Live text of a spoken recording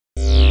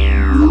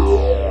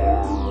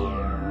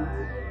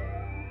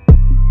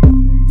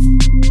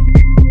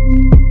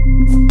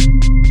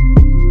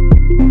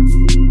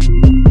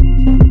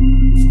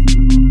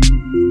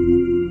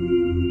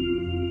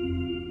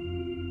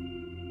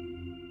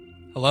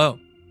Hello,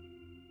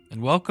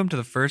 and welcome to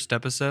the first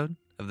episode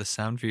of the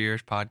Sound for Your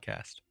Ears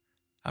podcast.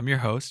 I'm your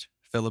host,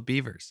 Philip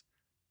Beavers,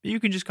 but you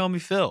can just call me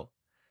Phil.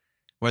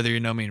 Whether you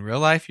know me in real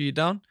life or you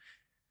don't,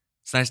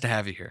 it's nice to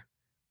have you here.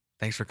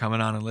 Thanks for coming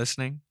on and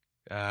listening.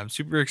 I'm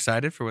super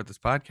excited for what this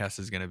podcast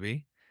is going to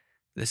be.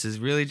 This is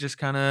really just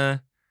kind of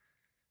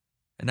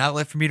an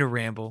outlet for me to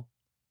ramble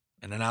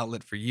and an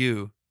outlet for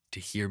you to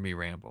hear me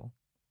ramble.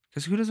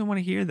 Because who doesn't want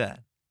to hear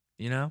that?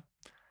 You know?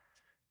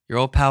 Your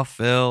old pal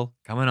Phil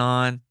coming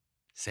on,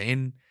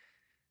 saying,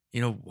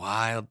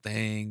 wild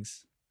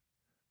things,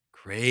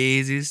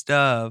 crazy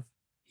stuff.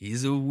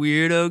 He's a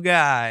weirdo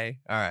guy.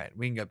 All right,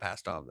 we can get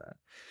past all of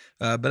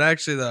that. But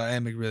actually, though, I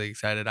am really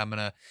excited. I'm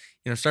gonna,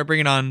 start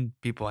bringing on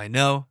people I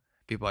know,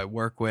 people I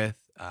work with,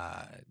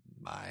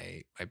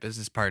 my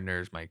business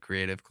partners, my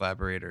creative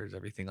collaborators,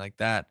 everything like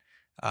that.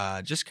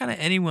 Just kind of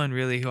anyone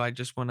really who I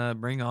just want to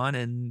bring on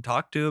and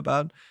talk to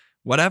about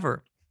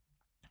whatever.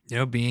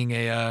 Being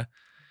a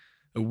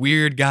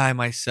weird guy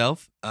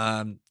myself.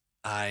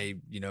 I,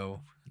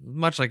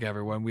 much like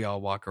everyone, we all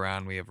walk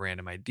around. We have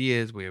random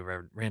ideas. We have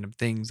random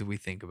things that we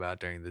think about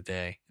during the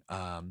day.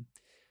 And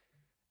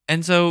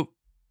so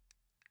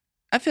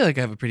I feel like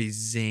I have a pretty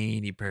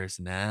zany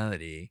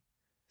personality.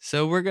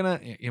 So we're gonna,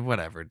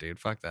 whatever, dude.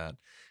 Fuck that.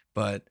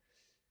 But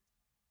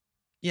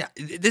yeah,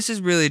 this is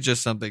really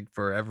just something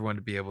for everyone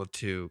to be able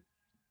to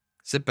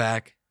sit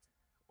back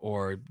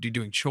or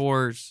doing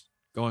chores,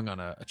 going on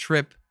a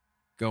trip,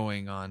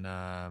 going on.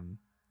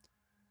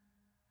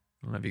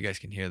 I don't know if you guys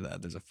can hear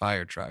that. There's a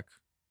fire truck.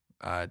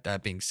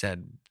 That being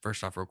said,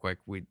 first off, real quick,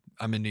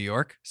 I'm in New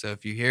York, so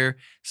if you hear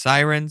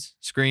sirens,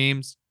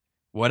 screams,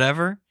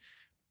 whatever,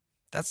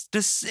 that's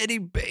the city,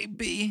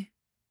 baby.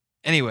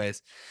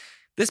 Anyways,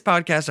 this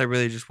podcast, I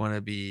really just want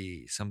to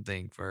be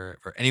something for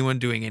anyone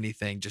doing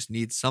anything. Just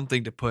needs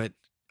something to put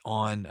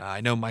on.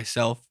 I know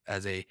myself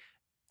as a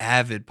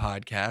avid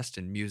podcast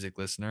and music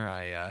listener,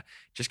 I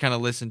just kind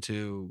of listen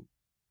to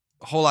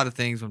a whole lot of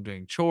things when I'm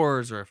doing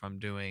chores or if I'm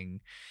doing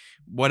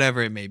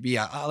whatever it may be.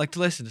 I like to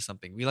listen to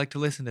something. We like to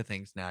listen to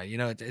things now.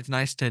 It's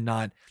nice to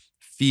not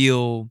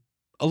feel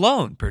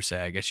alone per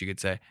se, I guess you could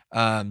say.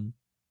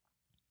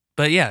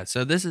 But yeah,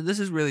 so this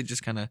is really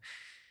just kind of,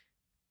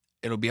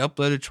 it'll be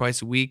uploaded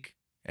twice a week,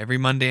 every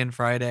Monday and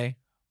Friday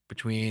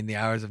between the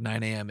hours of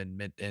 9 a.m.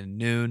 and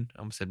noon. I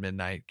almost said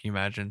midnight. Can you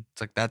imagine?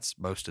 It's like that's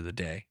most of the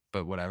day,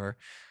 but whatever.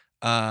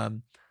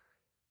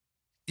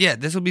 Yeah,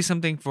 this will be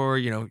something for,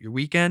 your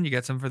weekend. You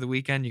got some for the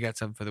weekend, you got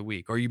some for the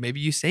week. Or maybe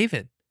you save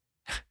it.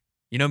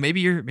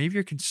 Maybe you're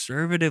a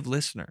conservative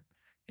listener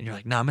and you're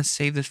like, "No, I'm going to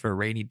save this for a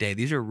rainy day."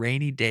 These are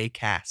rainy day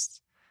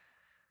casts.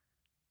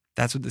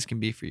 That's what this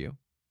can be for you.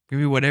 It can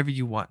be whatever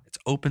you want. It's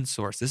open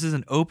source. This is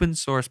an open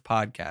source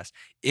podcast.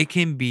 It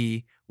can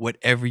be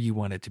whatever you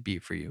want it to be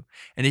for you.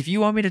 And if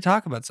you want me to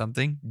talk about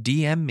something,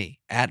 DM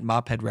me at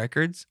Mophead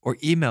Records or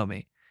email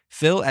me,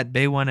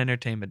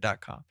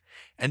 phil@bay1entertainment.com.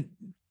 And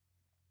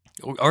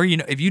or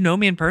if you know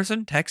me in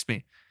person, text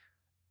me.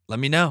 Let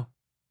me know.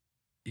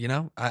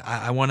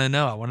 I want to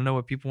know. I want to know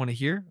what people want to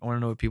hear. I want to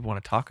know what people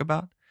want to talk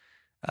about.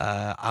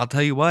 I'll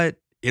tell you what,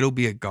 it'll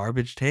be a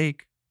garbage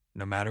take,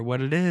 no matter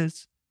what it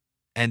is.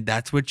 And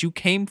that's what you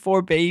came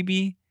for,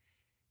 baby.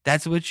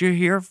 That's what you're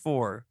here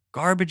for.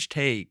 Garbage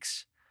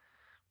takes.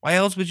 Why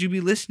else would you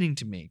be listening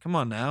to me? Come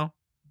on now.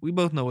 We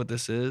both know what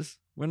this is.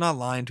 We're not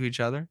lying to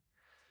each other.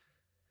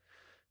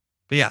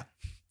 But yeah,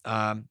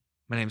 my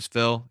name's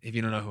Phil. If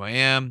you don't know who I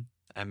am,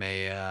 I'm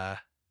a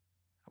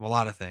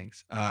lot of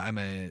things. I'm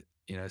a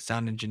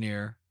sound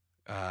engineer,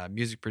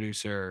 music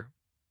producer,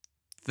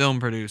 film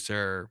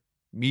producer,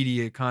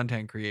 media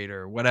content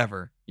creator,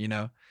 whatever.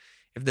 If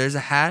there's a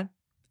hat,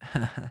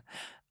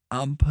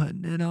 I'm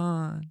putting it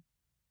on.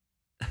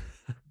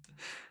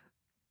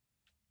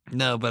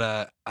 No,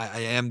 but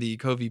I am the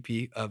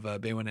co-VP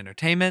of Bay One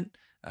Entertainment.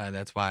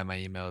 That's why my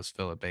email is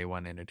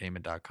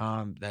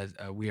phil@bay1entertainment.com.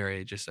 We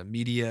are just a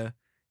media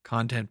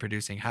content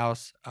producing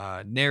house,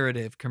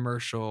 narrative,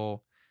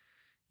 commercial,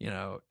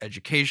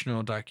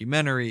 educational,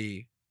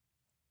 documentary.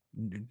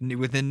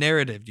 Within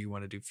narrative, do you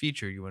want to do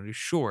feature? You want to do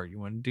short? You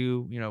want to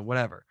do,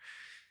 whatever.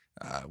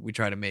 We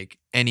try to make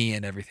any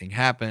and everything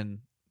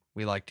happen.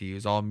 We like to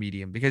use all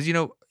medium because,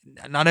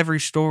 not every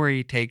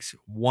story takes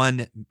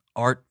one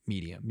art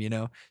medium.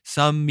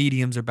 Some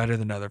mediums are better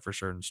than other for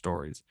certain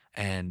stories.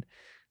 And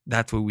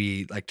that's what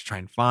we like to try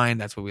and find.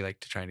 That's what we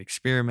like to try and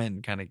experiment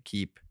and kind of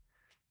keep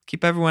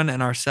everyone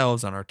and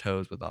ourselves on our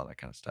toes with all that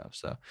kind of stuff.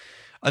 So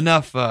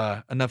enough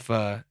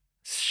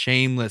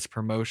shameless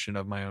promotion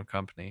of my own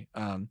company.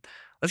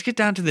 Let's get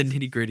down to the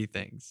nitty gritty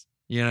things.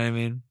 You know what I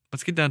mean?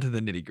 Let's get down to the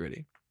nitty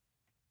gritty.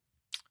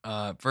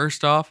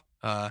 First off,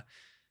 I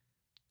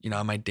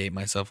might date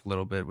myself a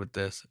little bit with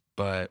this,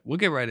 but we'll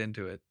get right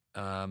into it.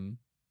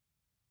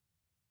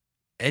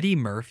 Eddie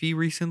Murphy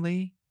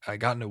recently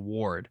got an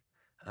award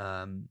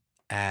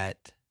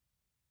at,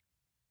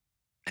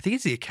 I think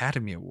it's the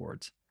Academy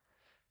Awards,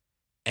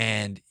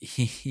 and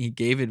he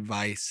gave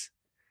advice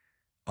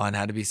on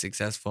how to be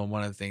successful. And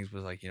one of the things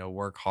was like,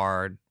 work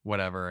hard,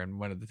 whatever. And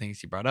one of the things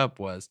he brought up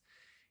was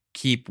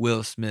keep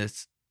Will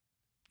Smith's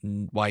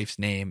wife's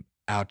name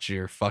out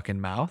your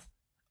fucking mouth.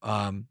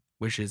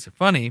 Which is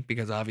funny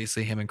because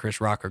obviously him and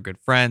Chris Rock are good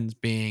friends,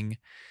 being,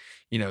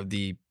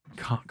 the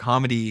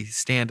comedy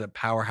stand-up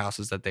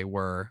powerhouses that they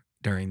were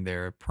during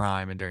their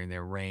prime and during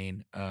their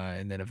reign,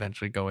 and then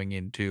eventually going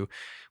into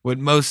what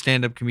most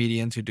stand-up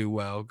comedians who do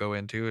well go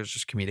into is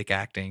just comedic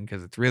acting,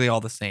 because it's really all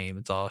the same.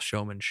 It's all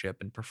showmanship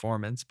and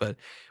performance. But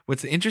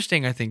what's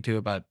interesting, I think, too,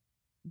 about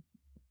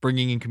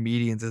bringing in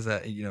comedians is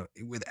that,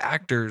 with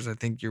actors, I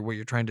think what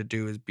you're trying to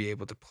do is be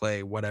able to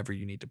play whatever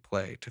you need to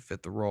play to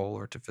fit the role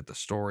or to fit the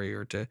story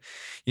or to,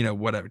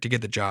 whatever, to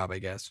get the job, I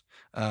guess.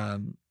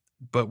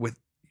 But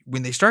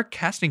when they start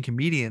casting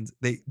comedians,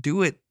 they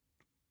do it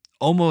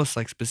almost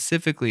like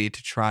specifically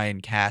to try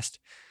and cast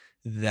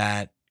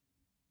that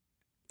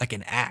like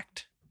an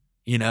act,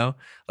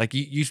 like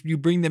you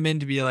bring them in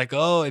to be like,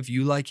 oh, if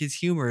you like his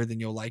humor, then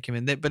you'll like him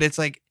in that. But it's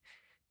like,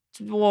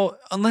 well,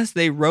 unless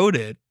they wrote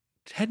it,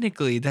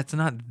 technically that's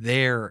not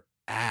their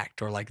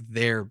act or like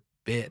their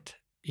bit,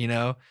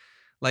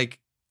 like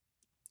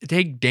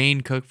take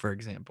Dane Cook, for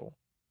example.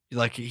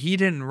 Like, he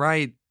didn't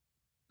write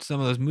some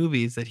of those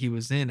movies that he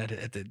was in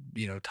at the,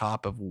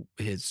 top of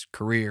his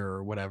career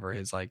or whatever,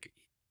 his like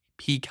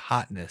peak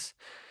hotness.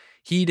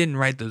 He didn't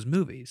write those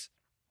movies,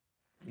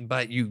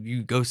 but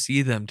you go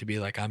see them to be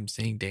like, I'm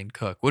seeing Dane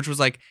Cook, which was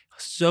like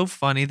so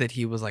funny that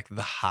he was like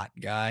the hot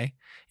guy.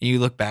 And you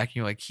look back and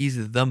you're like,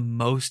 he's the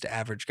most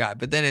average guy.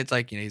 But then it's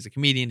like, he's a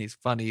comedian, he's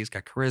funny, he's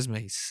got charisma,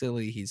 he's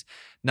silly, he's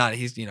not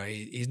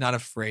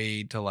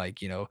afraid to like,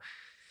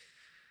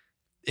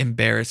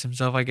 embarrass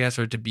himself, I guess,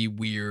 or to be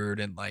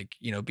weird and like,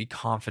 be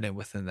confident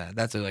within that.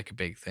 That's like a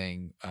big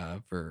thing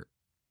for,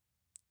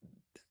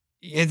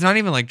 it's not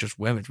even like just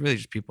women, it's really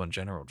just people in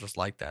general just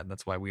like that. And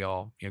that's why we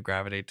all,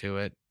 gravitate to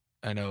it.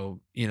 I know,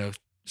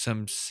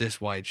 some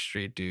cis white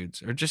straight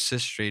dudes or just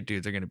cis straight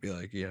dudes are going to be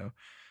like,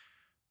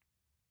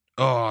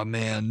 oh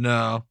man,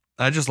 no,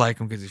 I just like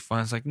him because he's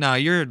fun. It's like, no,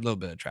 you're a little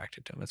bit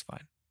attracted to him. It's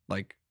fine.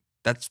 Like,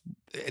 that's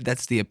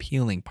the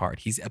appealing part.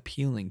 He's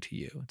appealing to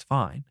you. It's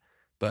fine,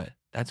 but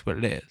that's what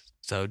it is.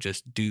 So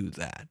just do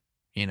that.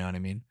 You know what I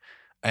mean?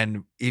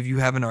 And if you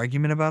have an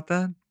argument about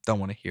that, don't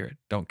want to hear it.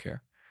 Don't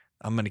care.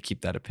 I'm going to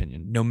keep that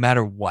opinion no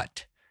matter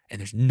what. And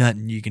there's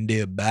nothing you can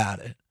do about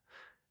it.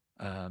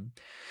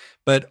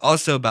 But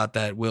also about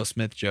that Will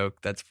Smith joke,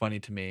 that's funny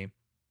to me,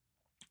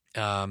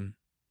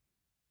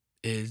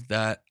 is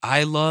that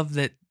I love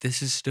that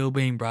this is still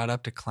being brought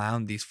up to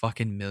clown these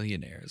fucking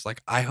millionaires.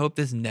 Like, I hope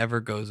this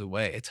never goes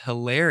away. It's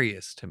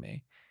hilarious to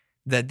me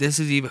that this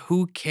is even,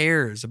 who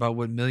cares about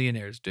what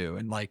millionaires do?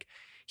 And like,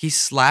 he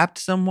slapped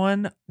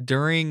someone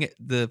during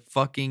the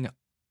fucking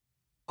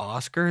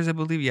Oscars, I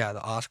believe. Yeah, the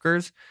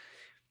Oscars.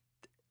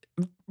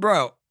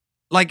 Bro,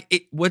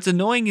 like, what's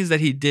annoying is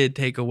that he did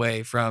take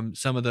away from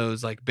some of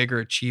those like bigger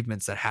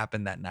achievements that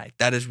happened that night.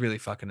 That is really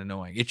fucking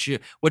annoying.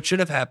 What should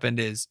have happened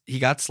is he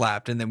got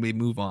slapped and then we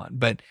move on.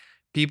 But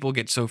people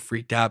get so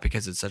freaked out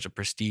because it's such a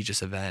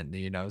prestigious event,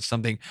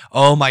 something,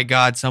 oh my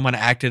God, someone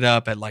acted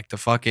up at like the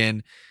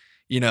fucking,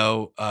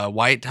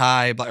 white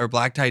tie or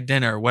black tie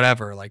dinner or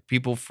whatever. Like,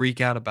 people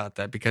freak out about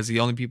that because the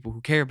only people who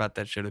care about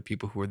that shit are the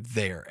people who are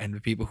there and the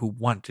people who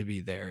want to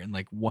be there. And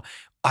like,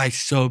 I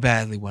so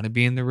badly want to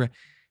be in the room.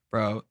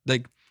 Bro,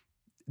 like,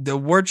 the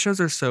award shows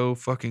are so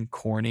fucking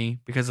corny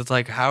because it's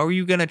like, how are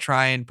you going to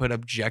try and put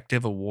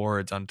objective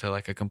awards onto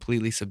like a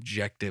completely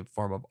subjective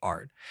form of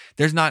art?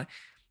 There's not,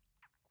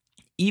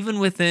 even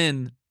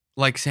within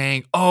like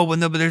saying, oh, well,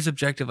 no, but there's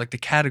objective, like the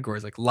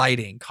categories, like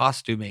lighting,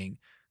 costuming,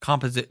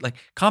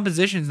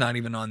 composition's not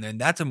even on there. And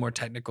that's a more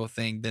technical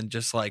thing than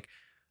just like,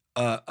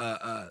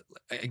 I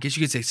guess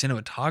you could say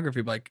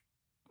cinematography, but like,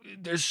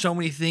 there's so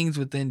many things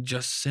within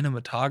just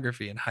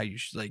cinematography and how you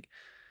should like,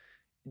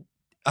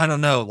 I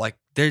don't know, like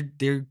there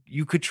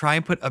you could try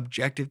and put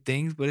objective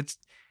things, but it's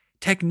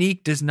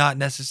technique does not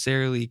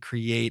necessarily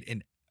create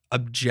an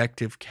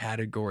objective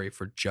category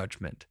for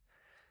judgment.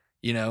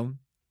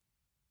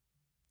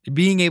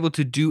 Being able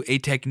to do a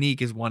technique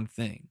is one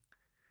thing,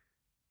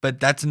 but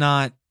that's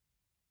not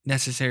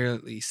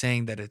necessarily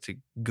saying that it's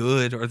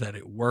good or that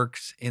it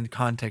works in the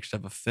context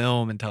of a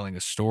film and telling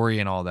a story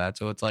and all that.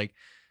 So it's like,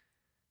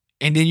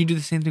 and then you do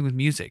the same thing with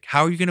music.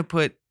 How are you going to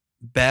put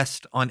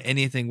best on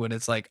anything when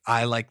it's like,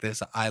 I like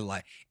this, I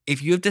like,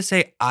 if you have to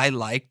say I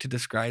like to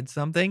describe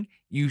something,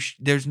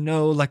 there's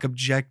no like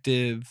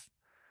objective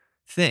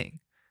thing,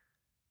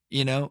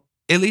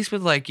 at least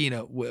with like,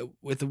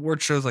 with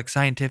award shows like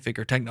scientific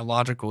or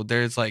technological,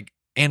 there's like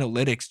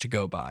analytics to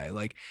go by.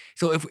 Like,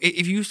 so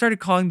if you started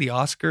calling the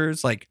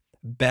Oscars like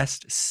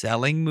best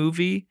selling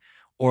movie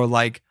or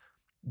like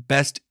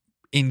best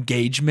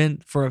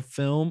engagement for a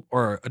film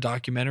or a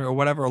documentary or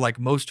whatever, or like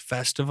most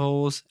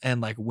festivals and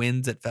like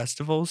wins at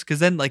festivals, because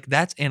then like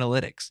that's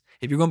analytics.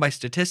 If you're going by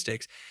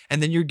statistics,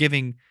 and then you're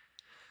giving,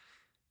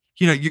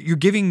 you're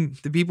giving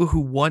the people who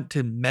want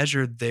to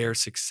measure their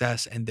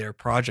success and their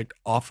project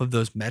off of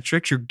those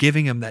metrics, you're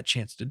giving them that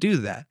chance to do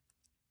that.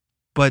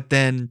 But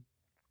then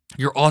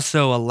you're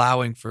also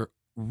allowing for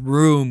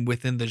room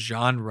within the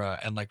genre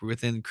and like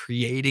within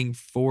creating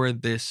for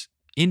this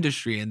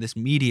industry and this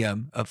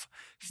medium of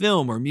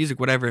film or music,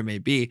 whatever it may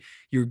be,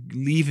 you're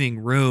leaving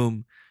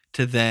room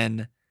to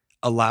then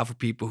allow for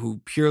people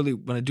who purely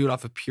want to do it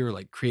off of pure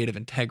like creative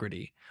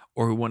integrity,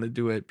 or who want to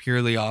do it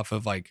purely off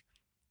of like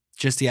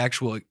just the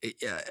actual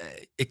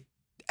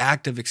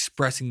act of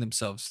expressing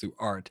themselves through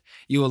art.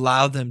 You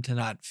allow them to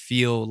not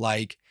feel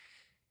like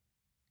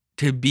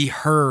to be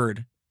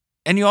heard.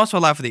 And you also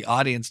allow for the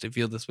audience to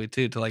feel this way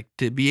too, to like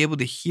to be able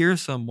to hear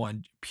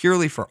someone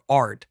purely for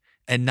art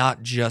and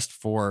not just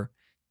for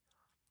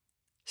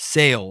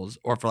sales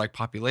or for like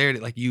popularity.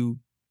 Like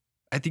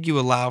I think you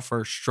allow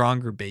for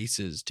stronger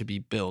bases to be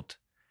built.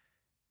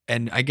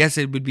 And I guess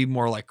it would be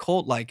more like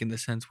cult like in the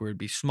sense where it'd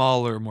be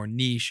smaller, more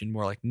niche, and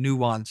more like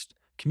nuanced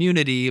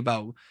community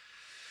about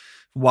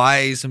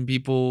why some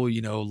people,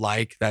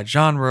 like that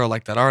genre or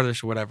like that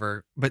artist or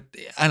whatever. But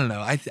I don't know.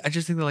 I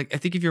just think that like I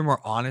think if you're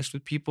more honest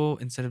with people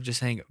instead of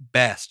just saying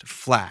best,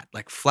 flat,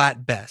 like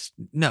flat best.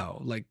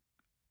 No, like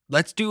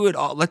let's do it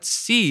all. Let's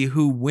see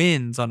who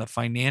wins on a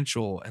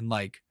financial and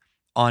like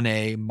on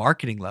a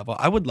marketing level.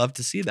 I would love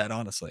to see that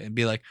honestly and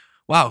be like,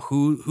 wow,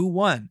 who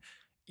won?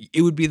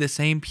 It would be the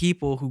same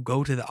people who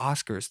go to the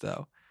Oscars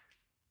though.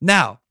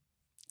 Now,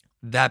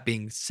 that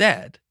being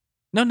said,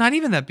 no, not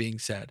even that being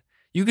said,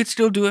 you could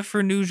still do it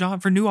for new genre,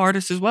 for new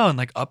artists as well, and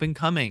like up and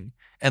coming,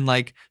 and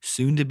like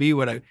soon to be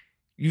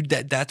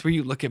that's where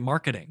you look at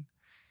marketing.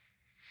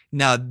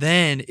 Now,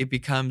 then it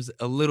becomes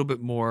a little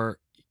bit more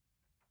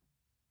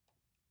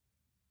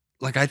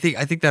like I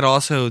think that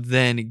also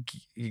then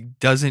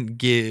doesn't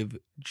give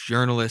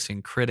journalists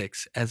and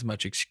critics as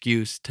much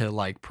excuse to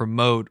like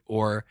promote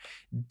or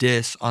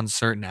diss on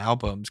certain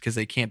albums because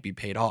they can't be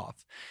paid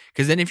off.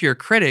 Because then if you're a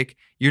critic,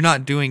 you're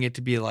not doing it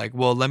to be like,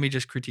 well, let me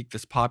just critique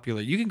this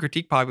popular. You can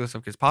critique popular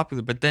stuff because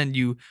popular, but then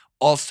you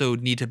also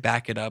need to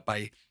back it up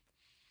by,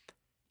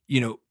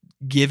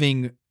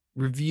 giving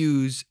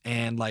reviews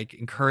and like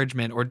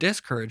encouragement or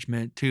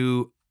discouragement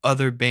to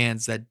other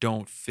bands that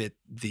don't fit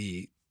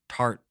the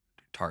tart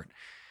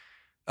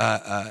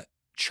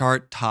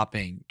chart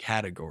topping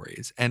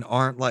categories and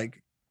aren't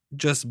like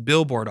just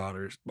billboard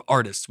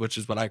artists, which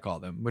is what I call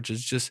them, which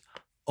is just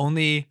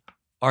only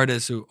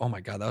artists who, oh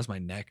my god, that was my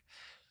neck,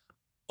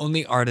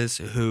 only artists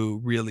who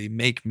really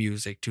make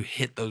music to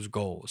hit those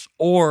goals,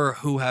 or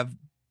who have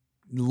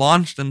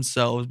launched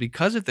themselves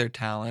because of their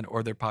talent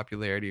or their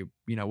popularity,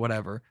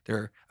 whatever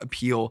their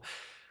appeal.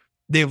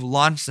 They've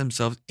launched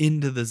themselves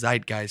into the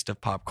zeitgeist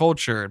of pop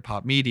culture and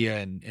pop media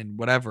and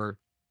whatever,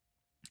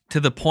 to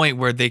the point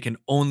where they can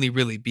only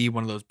really be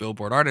one of those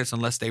billboard artists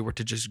unless they were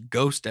to just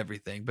ghost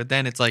everything. But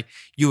then it's like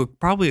you would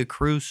probably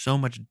accrue so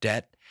much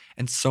debt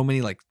and so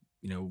many like,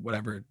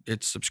 whatever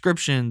it's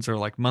subscriptions or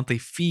like monthly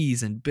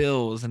fees and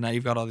bills. And now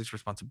you've got all these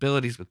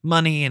responsibilities with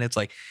money. And it's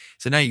like,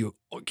 so now you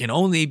can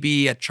only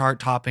be a chart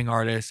topping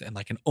artist and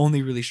like can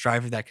only really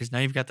strive for that because now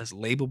you've got this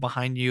label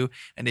behind you.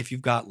 And if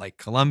you've got like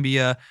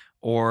Columbia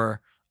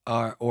or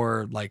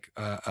like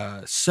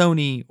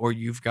Sony, or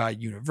you've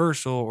got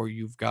Universal, or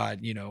you've got,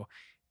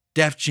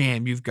 Def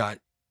Jam, you've got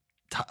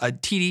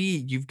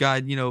TDE, you've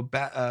got,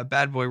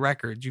 Bad Boy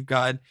Records, you've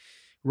got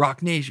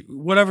Rock Nation,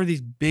 whatever, these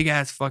big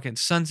ass fucking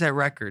Sunset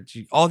Records,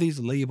 all these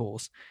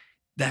labels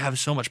that have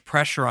so much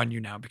pressure on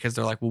you now because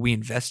they're like, well, we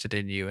invested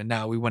in you and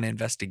now we want to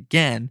invest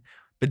again.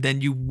 But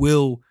then you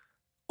will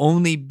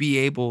only be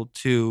able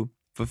to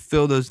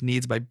fulfill those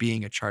needs by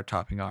being a chart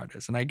topping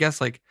artist. And I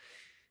guess like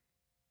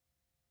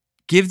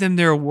give them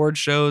their award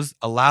shows,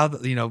 allow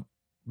the,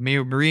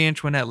 Marie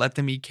Antoinette, let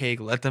them eat cake,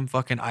 let them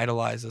fucking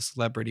idolize the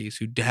celebrities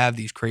who have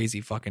these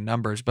crazy fucking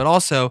numbers. But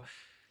also,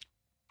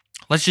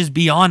 let's just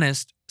be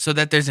honest so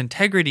that there's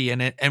integrity in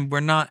it, and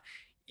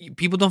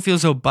people don't feel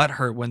so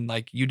butthurt when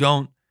like you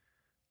don't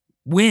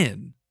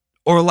win,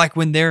 or like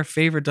when their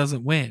favorite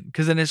doesn't win,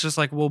 because then it's just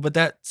like, well, but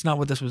that's not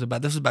what this was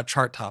about. This was about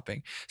chart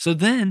topping. So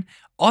then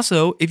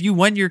also, if you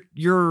want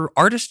your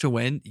artist to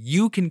win,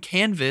 you can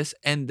canvas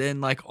and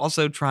then like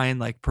also try and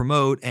like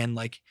promote and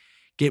like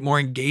get more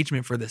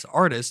engagement for this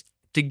artist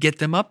to get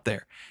them up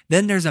there.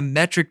 Then there's a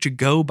metric to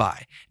go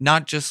by,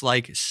 not just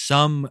like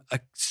some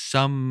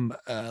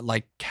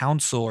like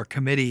council or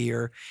committee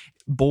or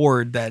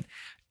board that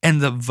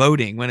ends up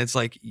voting, when it's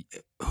like,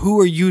 who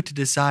are you to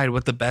decide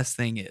what the best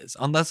thing is?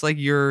 Unless like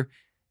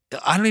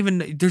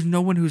there's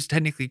no one who's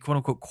technically quote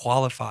unquote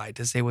qualified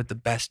to say what the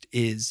best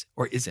is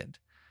or isn't.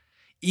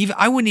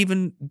 I wouldn't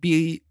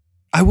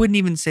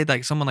even say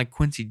like someone like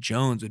Quincy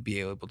Jones would be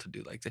able to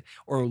do like that,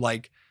 or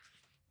like,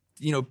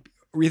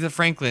 Aretha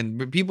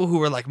Franklin, people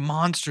who are like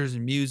monsters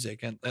in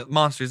music, and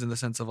monsters in the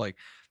sense of like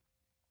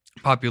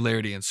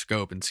popularity and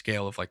scope and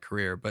scale of like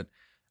career. But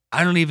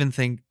I don't even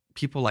think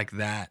people like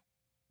that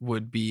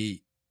would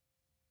be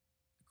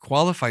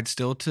qualified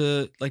still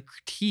to like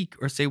critique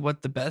or say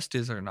what the best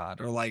is or not.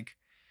 Or like,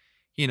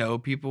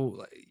 people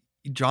like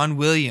John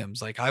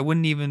Williams, like I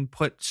wouldn't even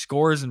put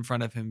scores in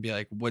front of him and be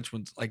like, which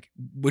one's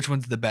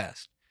the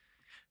best?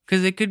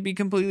 Because it could be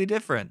completely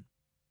different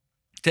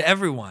to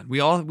everyone. We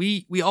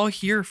all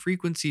hear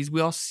frequencies.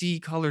 We all see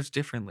colors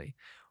differently.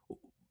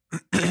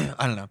 I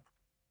don't know.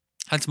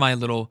 That's my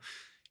little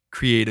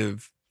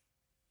creative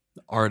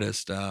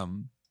artist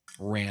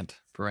rant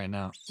for right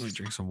now. Let me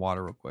drink some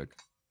water real quick.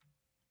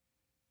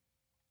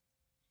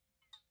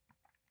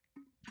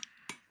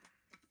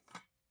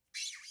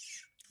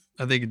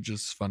 I think it's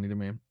just funny to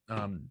me.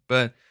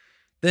 But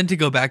then to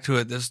go back to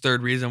it, this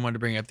third reason I wanted to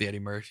bring up the Eddie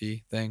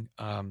Murphy thing.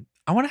 I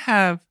want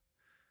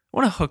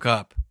to hook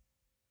up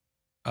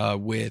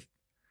with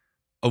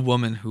a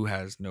woman who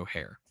has no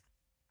hair.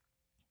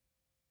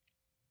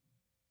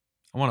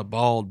 I want a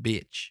bald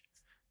bitch.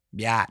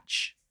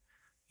 Biatch.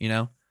 You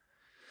know?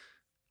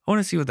 I want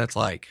to see what that's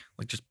like.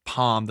 Like just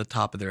palm the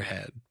top of their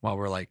head while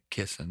we're like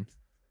kissing.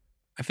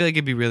 I feel like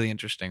it'd be really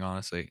interesting,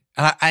 honestly.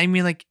 And I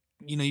mean, like,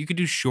 you know, you could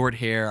do short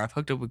hair. I've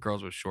hooked up with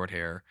girls with short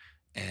hair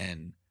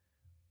and,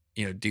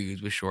 you know,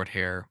 dudes with short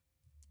hair,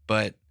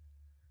 but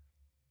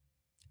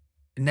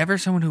never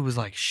someone who was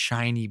like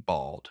shiny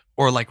bald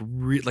or like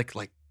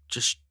like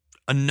just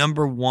a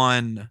number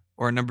one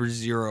or a number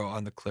zero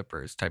on the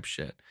Clippers type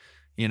shit.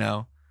 You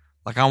know,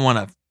 like I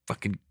want to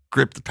fucking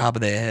grip the top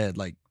of their head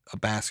like a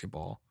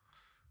basketball.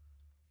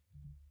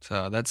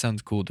 So that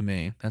sounds cool to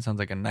me. That sounds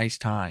like a nice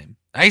time.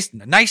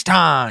 Nice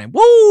time.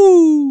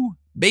 Woo!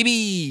 Baby.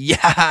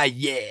 Yeah,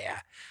 yeah.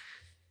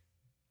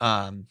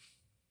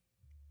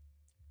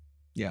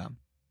 Yeah.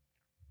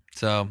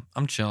 So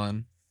I'm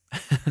chilling.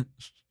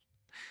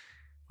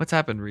 What's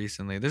happened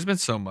recently? There's been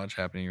so much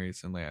happening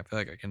recently. I feel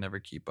like I can never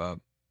keep up,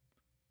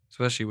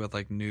 especially with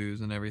like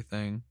news and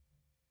everything.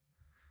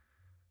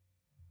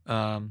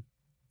 There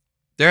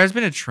has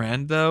been a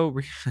trend though.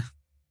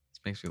 This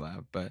makes me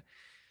laugh, but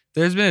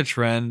there's been a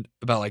trend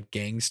about like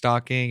gang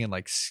stalking and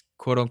like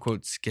quote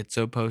unquote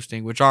schizo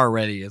posting, which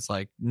already is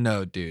like,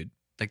 no, dude,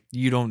 like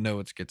you don't know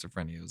what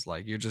schizophrenia is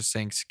like. You're just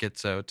saying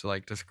schizo to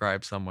like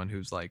describe someone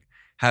who's like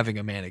having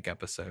a manic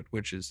episode,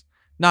 which is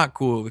not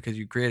cool because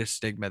you create a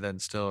stigma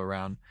that's still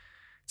around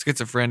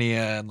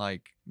schizophrenia and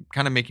like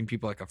kind of making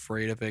people like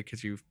afraid of it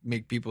because you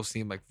make people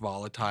seem like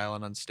volatile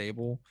and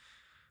unstable,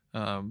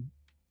 um,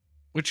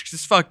 which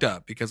is fucked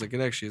up because like it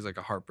actually is like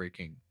a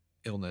heartbreaking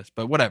illness.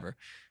 But whatever,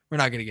 we're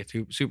not gonna get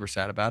too super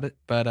sad about it.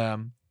 But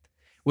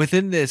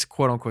within this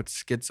quote unquote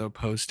schizo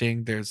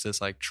posting, there's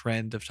this like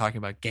trend of talking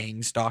about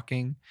gang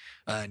stalking.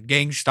 And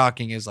gang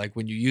stalking is like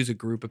when you use a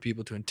group of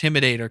people to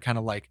intimidate or kind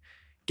of like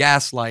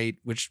gaslight,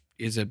 which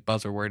is a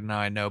buzzword now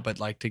I know, but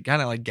like to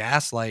kind of like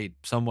gaslight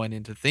someone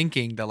into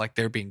thinking that like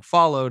they're being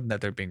followed and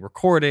that they're being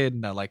recorded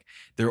and that like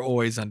they're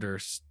always under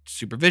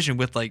supervision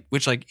with like,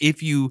 which like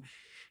if you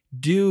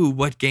do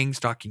what gang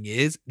stalking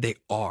is, they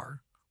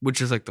are. Which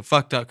is like the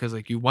fucked up because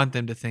like you want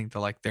them to think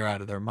that like they're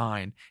out of their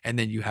mind, and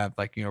then you have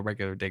like, you know,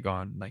 regular day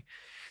gone like.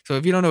 So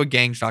if you don't know what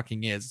gang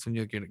stalking is, it's when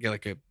you get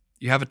like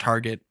you have a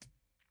target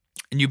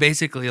and you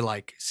basically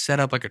like set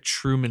up like a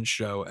Truman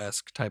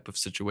Show-esque type of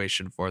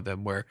situation for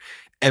them where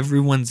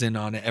everyone's in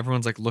on it,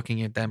 everyone's like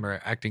looking at them or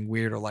acting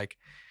weird or like,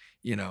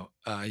 you know,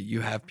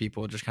 you have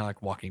people just kind of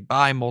like walking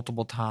by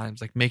multiple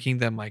times, like making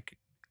them like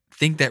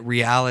think that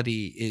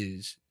reality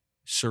is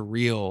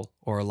surreal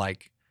or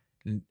like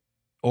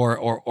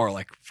or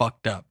like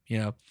fucked up, you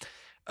know,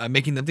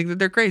 making them think that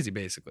they're crazy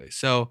basically.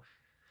 So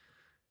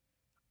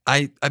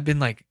I've been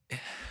like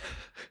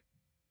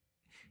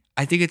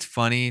I think it's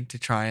funny to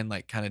try and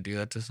like kind of do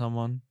that to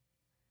someone.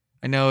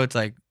 I know it's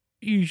like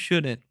you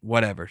shouldn't,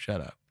 whatever, shut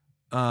up.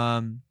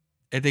 I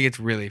think it's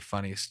really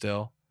funny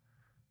still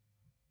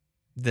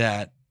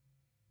that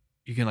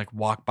you can like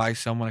walk by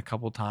someone a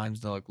couple times,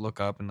 they'll like look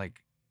up and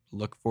like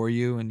look for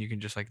you and you can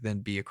just like then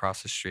be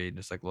across the street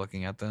just like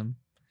looking at them.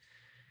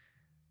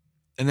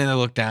 And then they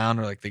look down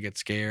or like they get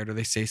scared or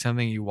they say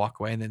something, you walk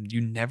away and then you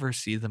never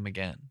see them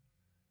again.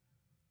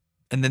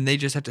 And then they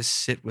just have to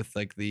sit with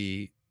like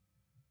the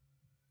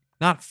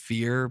not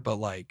fear, but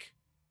like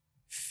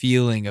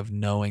feeling of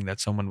knowing that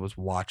someone was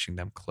watching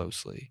them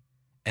closely.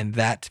 And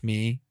that to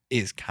me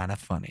is kind of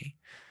funny.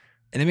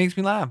 And it makes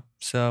me laugh.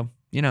 So,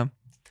 you know.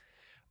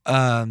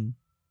 But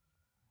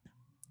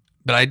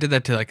I did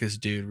that to like this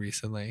dude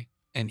recently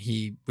and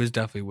he was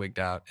definitely wigged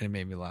out and it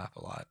made me laugh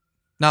a lot.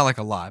 Not like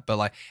a lot, but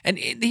like, and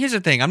here's the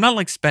thing, I'm not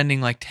like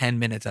spending like 10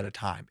 minutes at a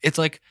time. It's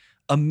like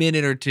a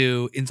minute or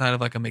two inside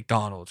of like a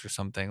McDonald's or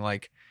something.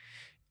 Like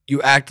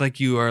you act like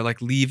you are like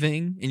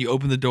leaving and you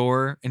open the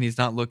door and he's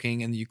not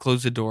looking and you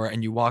close the door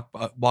and you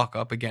walk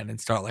up again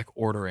and start like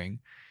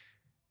ordering.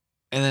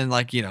 And then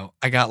like, you know,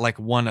 I got like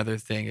one other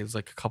thing. It was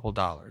like a couple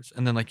dollars.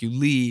 And then like you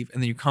leave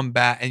and then you come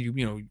back and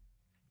you know,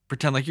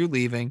 pretend like you're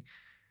leaving.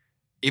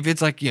 If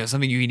it's like, you know,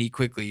 something you can eat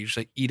quickly, you just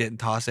like eat it and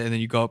toss it and then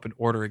you go up and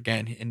order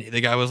again. And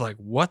the guy was like,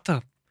 what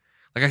the,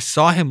 like I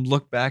saw him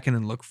look back and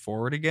then look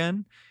forward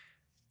again.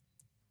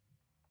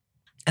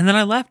 And then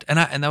I left and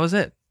that was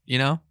it, you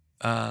know?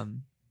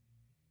 And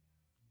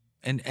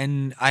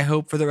I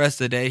hope for the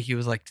rest of the day he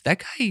was like, did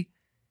that guy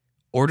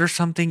order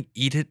something,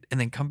 eat it, and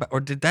then come back?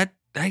 Or did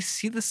I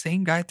see the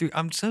same guy through?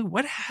 I'm so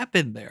what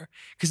happened there?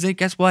 Because then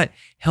guess what?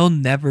 He'll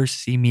never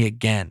see me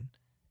again.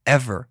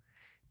 Ever.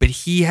 But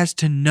he has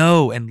to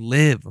know and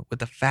live with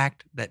the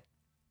fact that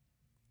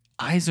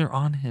eyes are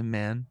on him,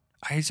 man.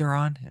 Eyes are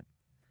on him.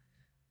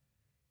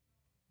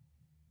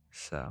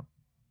 So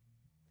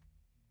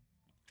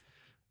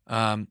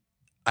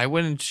I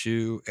went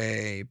into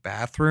a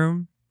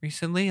bathroom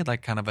recently,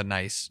 like kind of a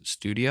nice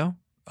studio.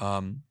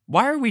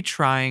 Why are we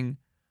trying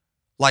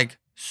like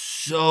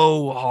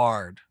so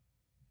hard,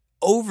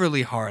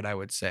 overly hard, I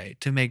would say,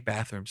 to make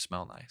bathrooms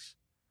smell nice?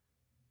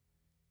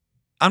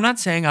 I'm not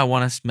saying I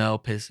want to smell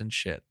piss and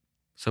shit.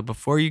 So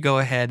before you go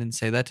ahead and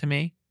say that to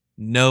me,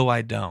 no,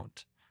 I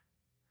don't.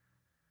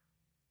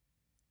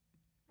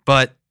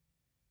 But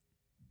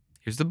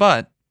here's the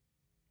but.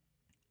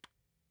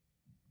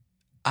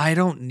 I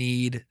don't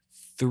need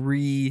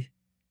 3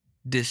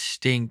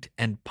 distinct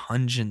and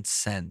pungent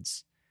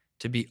scents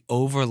to be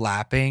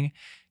overlapping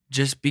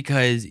just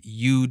because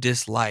you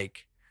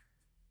dislike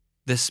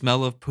the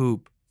smell of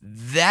poop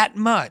that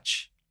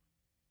much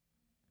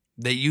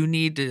that you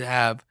need to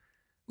have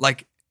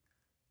like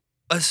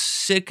a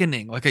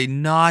sickening, like a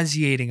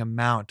nauseating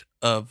amount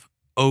of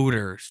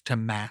odors to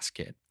mask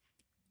it.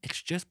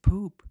 It's just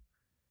poop.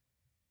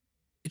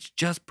 It's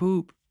just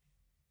poop.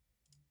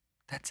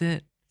 That's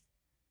it.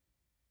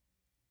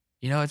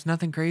 It's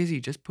nothing crazy,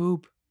 just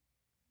poop.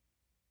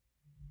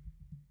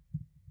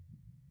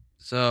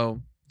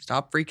 So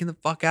stop freaking the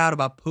fuck out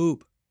about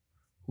poop.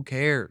 Who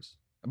cares?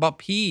 About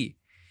pee.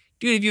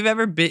 Dude,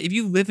 if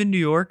you live in New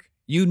York,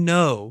 you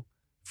know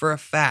for a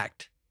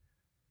fact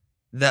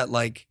that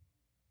like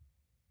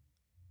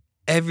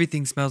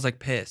everything smells like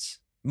piss.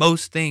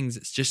 Most things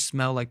just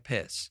smell like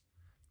piss.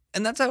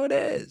 And that's how it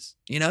is.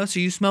 So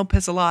you smell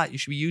piss a lot. You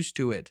should be used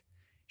to it.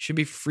 You should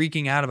be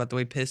freaking out about the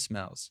way piss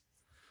smells.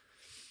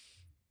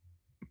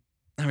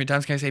 How many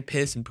times can I say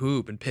piss and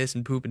poop and piss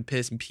and poop and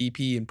piss and pee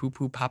pee and poo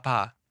poo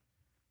papa?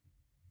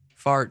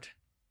 Fart.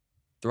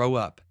 Throw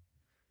up.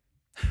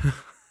 I'm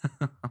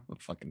a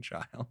fucking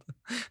child.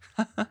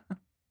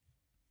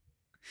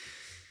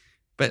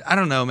 But I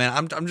don't know,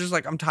 man. I'm just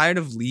like, I'm tired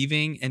of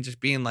leaving and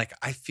just being like,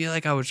 I feel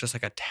like I was just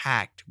like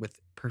attacked with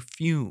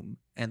perfume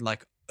and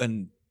like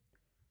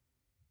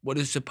what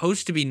is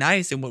supposed to be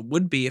nice and what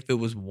would be if it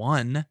was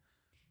 1.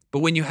 But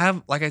when you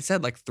have, like I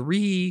said, like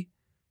 3,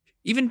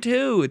 even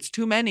 2, it's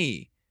too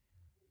many.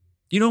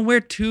 You don't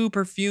wear 2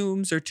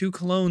 perfumes or 2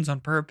 colognes on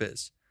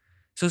purpose.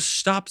 So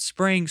stop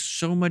spraying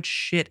so much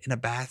shit in a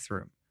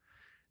bathroom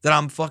that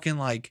I'm fucking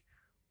like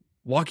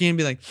walking in and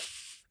be like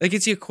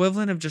it's the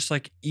equivalent of just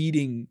like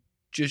eating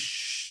just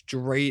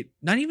straight,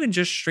 not even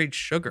just straight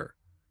sugar,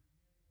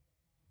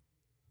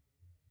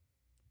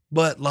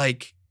 but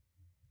like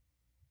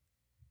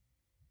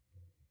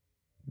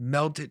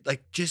melted,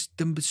 like just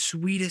the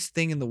sweetest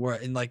thing in the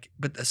world, and like,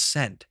 but the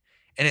scent,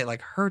 and it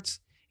like hurts.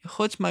 It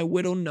hurts my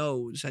little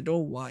nose. I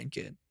don't like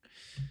it.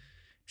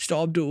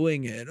 Stop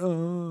doing it.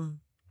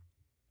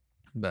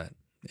 But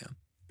yeah.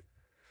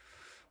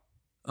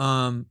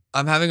 I'm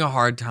having a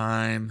hard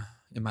time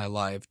in my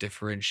life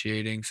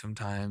differentiating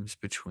sometimes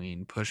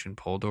between push and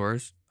pull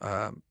doors.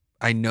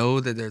 I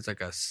know that there's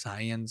like a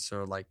science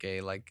or like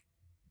a like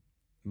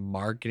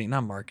marketing,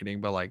 not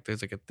marketing, but like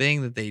there's like a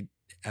thing that they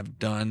have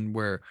done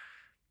where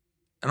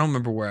I don't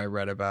remember where I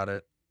read about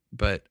it,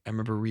 but I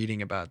remember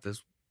reading about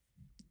this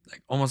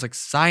like almost like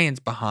science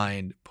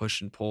behind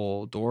push and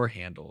pull door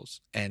handles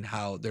and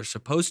how they're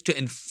supposed to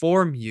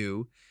inform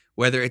you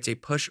whether it's a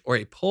push or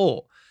a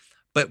pull.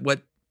 But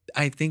what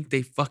I think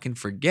they fucking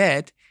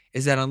forget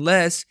is that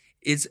unless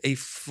it's a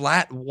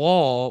flat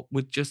wall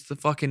with just the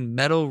fucking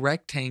metal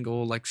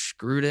rectangle like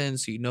screwed in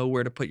so you know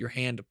where to put your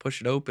hand to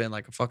push it open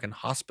like a fucking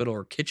hospital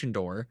or kitchen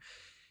door,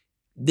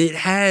 it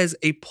has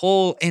a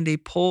pull and a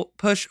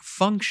push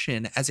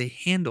function as a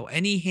handle.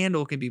 Any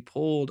handle can be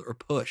pulled or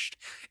pushed.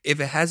 If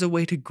it has a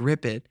way to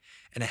grip it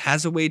and it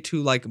has a way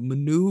to like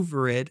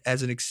maneuver it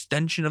as an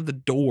extension of the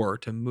door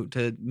to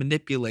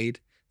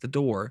manipulate the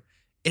door,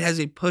 it has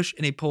a push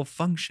and a pull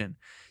function.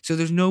 So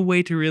there's no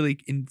way to really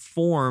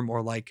inform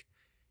or like,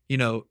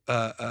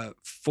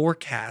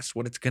 forecast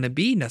what it's going to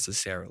be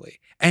necessarily.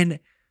 And,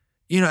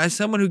 as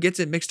someone who gets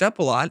it mixed up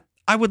a lot,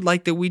 I would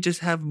like that we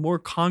just have more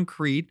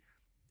concrete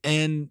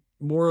and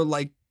more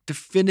like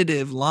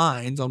definitive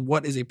lines on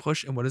what is a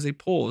push and what is a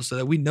pull so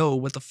that we know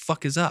what the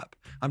fuck is up.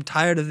 I'm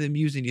tired of them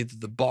using either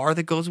the bar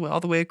that goes all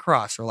the way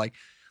across or like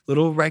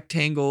little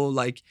rectangle,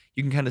 like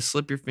you can kind of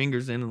slip your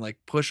fingers in and like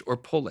push or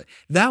pull it.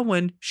 That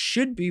one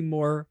should be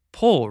more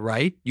pull,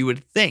 right? You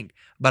would think,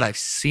 but I've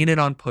seen it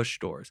on push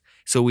doors.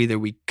 So either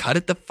we cut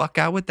it the fuck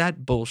out with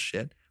that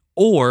bullshit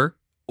or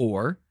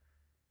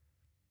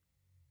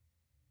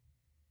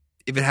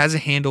if it has a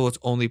handle, it's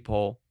only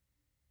pull.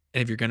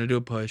 And if you're going to do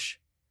a push,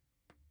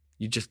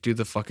 you just do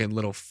the fucking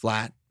little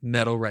flat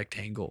metal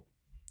rectangle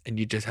and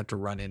you just have to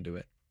run into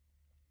it.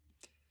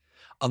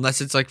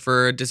 Unless it's like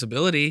for a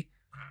disability.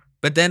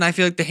 But then I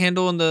feel like the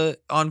handle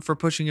on for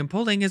pushing and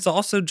pulling is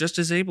also just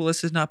as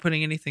ableist as not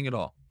putting anything at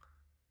all.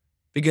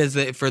 Because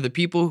for the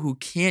people who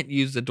can't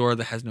use the door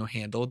that has no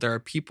handle, there are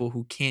people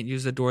who can't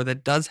use the door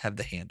that does have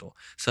the handle.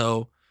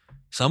 So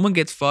someone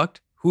gets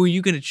fucked. Who are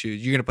you going to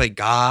choose? You're going to play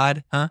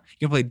God? Huh?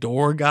 You're going to play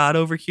door God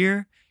over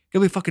here? You're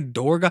going to play fucking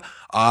door God?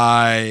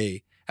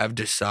 I have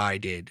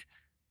decided.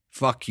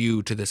 Fuck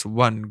you to this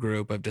one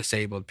group of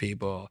disabled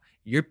people.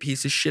 You're a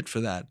piece of shit for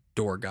that,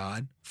 door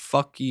God.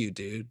 Fuck you,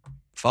 dude.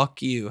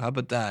 Fuck you. How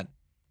about that?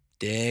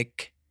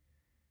 dick.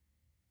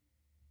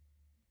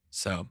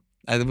 So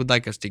I would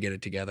like us to get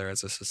it together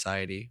as a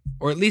society,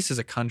 or at least as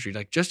a country.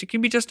 Like, just, it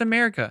can be just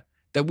America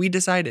that we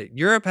decided.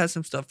 Europe has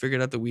some stuff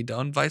figured out that we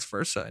don't, vice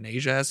versa. And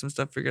Asia has some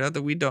stuff figured out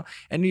that we don't.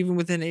 And even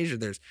within Asia,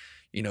 there's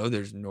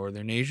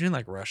Northern Asian,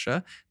 like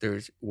Russia.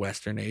 There's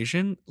Western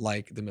Asian,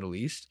 like the Middle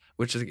East,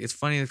 which is, it's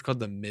funny, it's called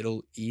the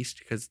Middle East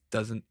because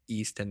doesn't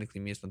East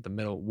technically mean it's not the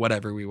middle,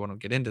 whatever, we won't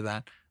get into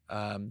that.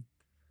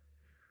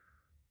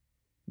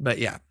 But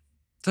yeah,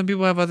 some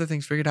people have other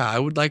things figured out. I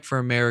would like for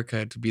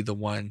America to be the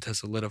one to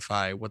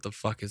solidify what the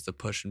fuck is the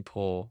push and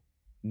pull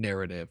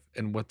narrative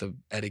and what the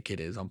etiquette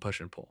is on push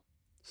and pull.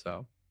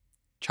 So,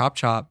 chop,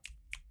 chop,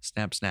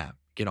 snap, snap,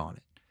 get on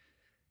it.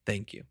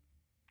 Thank you.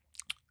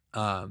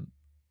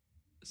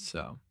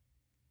 So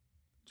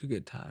it's a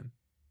good time.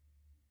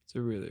 It's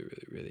a really,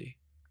 really, really,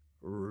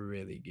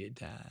 really good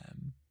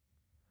time.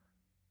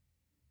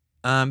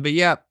 But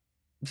yeah,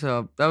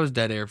 so that was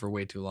dead air for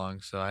way too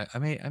long. So I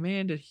may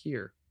end it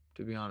here,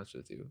 to be honest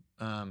with you.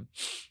 About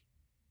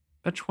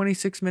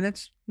 26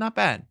 minutes, not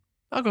bad.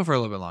 I'll go for a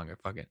little bit longer.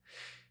 Fuck it.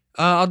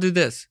 I'll do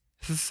this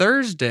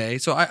Thursday.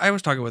 So I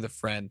was talking with a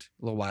friend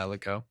a little while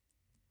ago,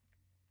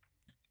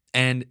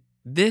 and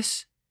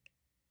this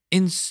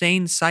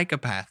insane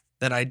psychopath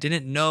that I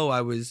didn't know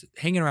I was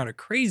hanging around a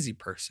crazy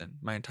person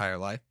my entire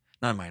life.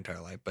 Not my entire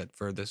life, but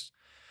for this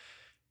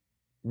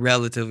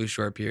relatively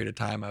short period of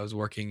time, I was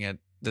working at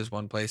this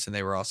one place and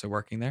they were also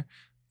working there.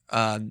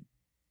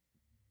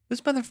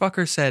 This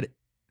motherfucker said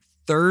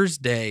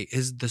Thursday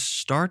is the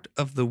start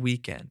of the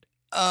weekend.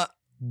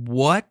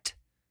 What?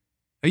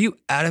 Are you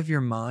out of your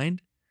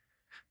mind?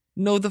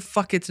 No, the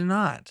fuck it's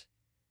not.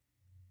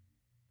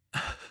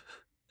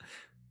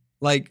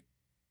 Like,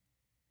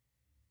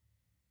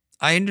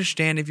 I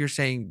understand if you're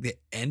saying the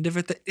end of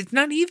it. It's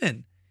not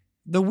even.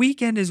 The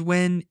weekend is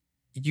when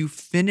you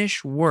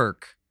finish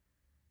work.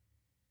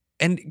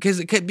 And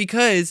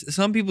because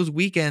some people's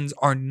weekends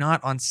are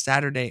not on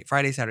Saturday,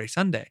 Friday, Saturday,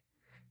 Sunday.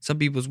 Some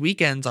people's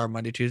weekends are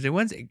Monday, Tuesday,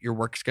 Wednesday. Your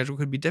work schedule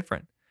could be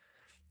different.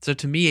 So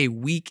to me, a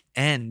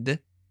weekend,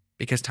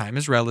 because time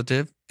is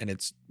relative and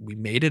we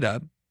made it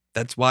up.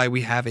 That's why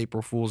we have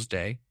April Fool's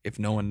Day, if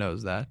no one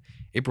knows that.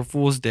 April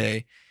Fool's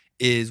Day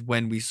is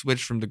when we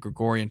switched from the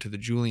Gregorian to the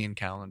Julian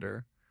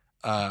calendar,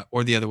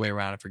 or the other way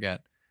around, I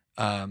forget.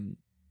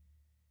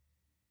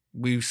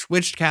 We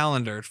switched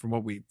calendars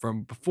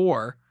from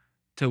before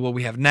to what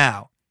we have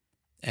now.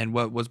 And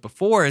what was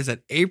before is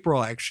that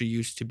April actually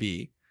used to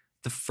be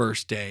the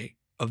first day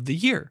of the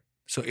year.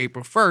 So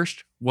April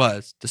 1st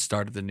was the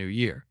start of the new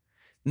year.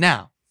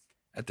 Now,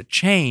 at the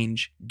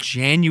change,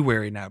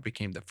 January now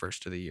became the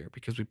first of the year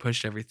because we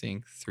pushed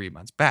everything 3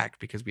 months back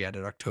because we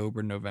added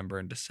October, November,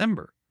 and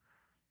December.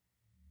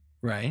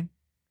 Right?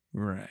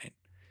 Right.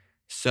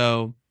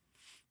 So,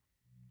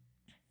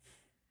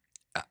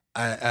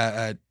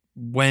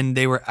 when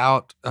they were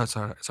out,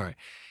 sorry.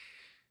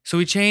 So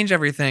we changed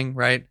everything,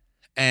 right?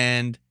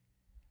 And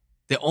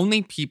the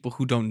only people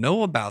who don't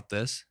know about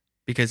this,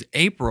 because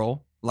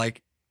April,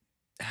 like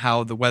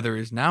how the weather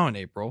is now in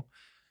April,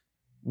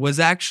 was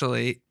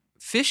actually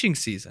fishing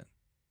season.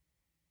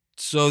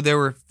 So there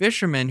were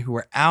fishermen who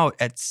were out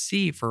at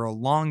sea for a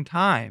long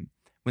time.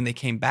 When they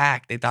came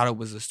back, they thought it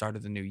was the start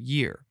of the new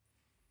year.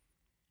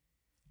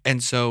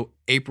 And so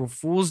April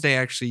Fool's Day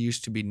actually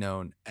used to be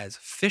known as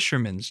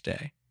Fisherman's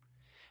Day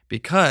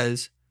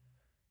because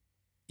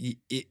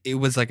it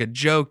was like a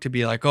joke to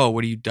be like, oh,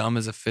 what are you, dumb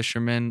as a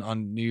fisherman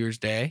on New Year's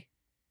Day?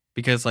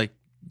 Because like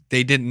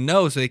they didn't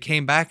know. So they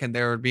came back and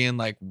they were being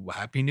like,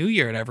 Happy New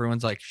Year. And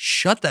everyone's like,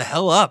 shut the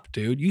hell up,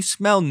 dude. You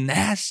smell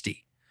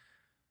nasty.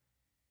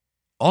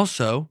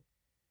 Also,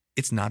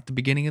 it's not the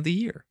beginning of the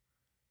year.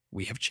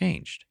 We have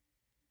changed.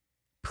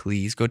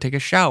 Please go take a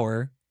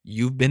shower.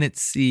 You've been at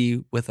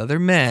sea with other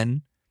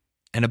men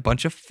and a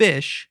bunch of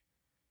fish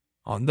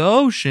on the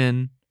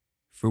ocean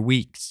for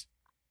weeks.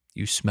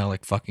 You smell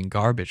like fucking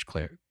garbage,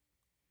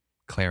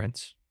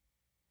 Clarence.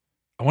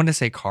 I wanted to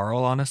say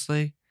Carl,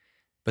 honestly,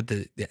 but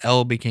the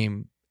L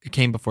came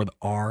before the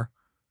R.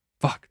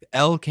 Fuck, the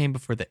L came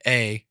before the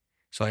A,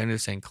 so I ended up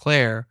saying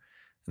Claire,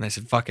 and I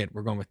said, fuck it,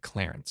 we're going with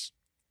Clarence.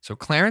 So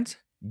Clarence,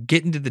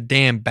 get into the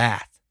damn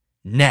bath.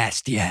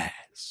 Nasty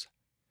ass.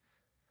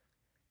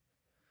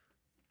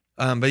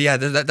 But yeah,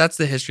 that's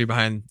the history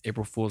behind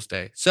April Fool's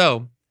Day.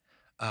 So,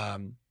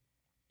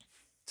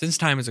 since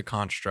time is a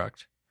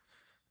construct,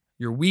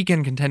 your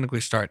weekend can technically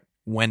start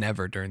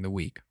whenever during the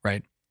week,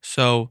 right?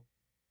 So,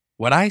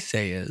 what I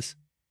say is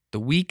the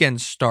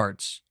weekend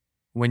starts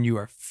when you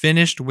are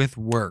finished with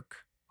work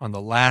on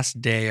the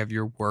last day of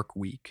your work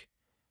week,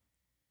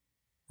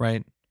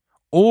 right?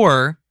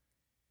 Or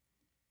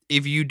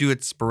if you do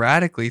it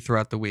sporadically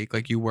throughout the week,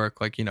 like you work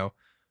like,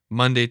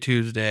 Monday,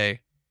 Tuesday,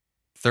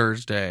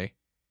 Thursday,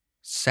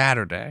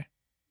 Saturday,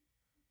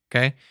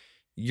 okay?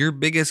 Your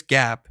biggest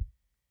gap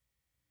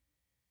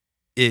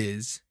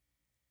is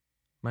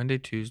Monday,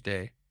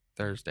 Tuesday,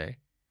 Thursday,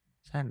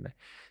 Saturday.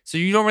 So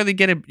you don't really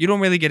get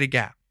a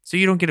gap. So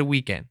you don't get a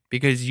weekend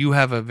because you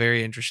have a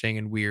very interesting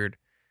and weird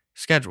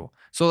schedule.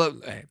 So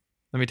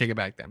let me take it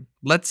back then.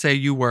 Let's say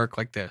you work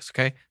like this,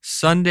 okay?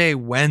 Sunday,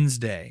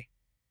 Wednesday,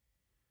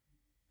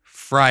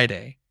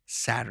 Friday,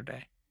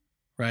 Saturday,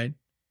 right?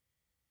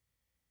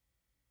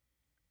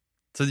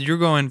 So you're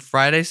going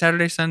Friday,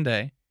 Saturday,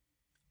 Sunday,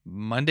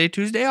 Monday,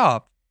 Tuesday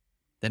off,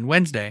 then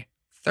Wednesday,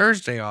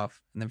 Thursday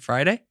off, and then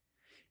Friday.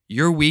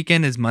 Your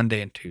weekend is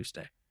Monday and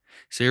Tuesday.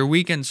 So your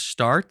weekend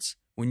starts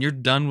when you're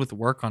done with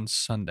work on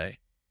Sunday,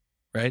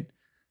 right?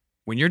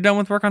 When you're done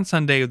with work on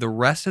Sunday, the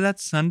rest of that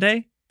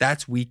Sunday,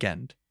 that's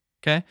weekend,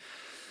 okay?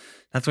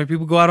 That's why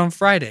people go out on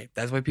Friday.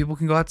 That's why people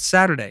can go out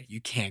Saturday.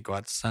 You can't go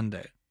out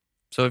Sunday.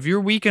 So if your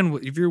week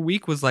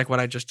was like what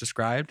I just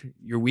described,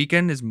 your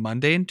weekend is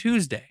Monday and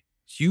Tuesday.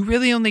 So you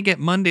really only get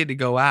Monday to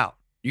go out.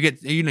 You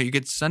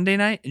get Sunday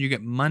night and you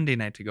get Monday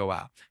night to go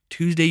out.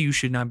 Tuesday, you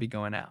should not be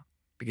going out.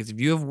 Because if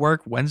you have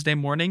work Wednesday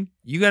morning,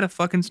 you got to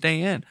fucking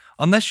stay in.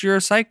 Unless you're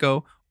a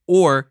psycho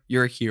or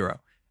you're a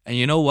hero. And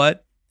you know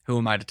what? Who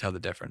am I to tell the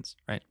difference,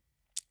 right?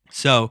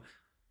 So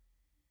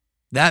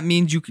that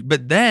means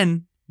but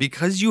then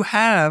because you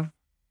have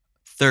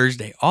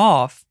Thursday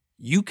off,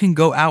 you can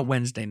go out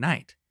Wednesday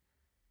night.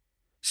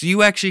 So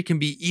you actually can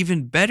be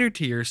even better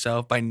to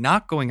yourself by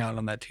not going out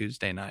on that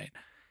Tuesday night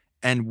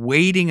and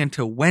waiting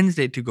until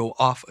Wednesday to go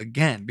off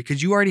again,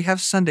 because you already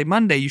have Sunday,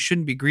 Monday. You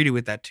shouldn't be greedy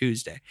with that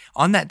Tuesday.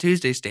 On that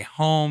Tuesday, stay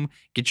home,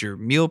 get your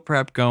meal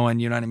prep going.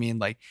 You know what I mean?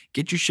 Like,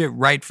 get your shit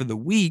right for the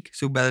week.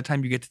 So by the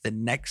time you get to the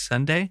next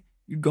Sunday,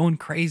 you're going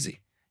crazy,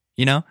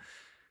 you know?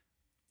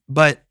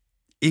 But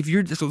if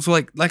you're so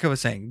like I was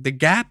saying,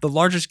 the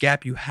largest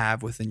gap you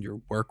have within your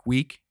work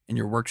week and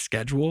your work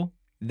schedule,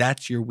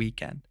 that's your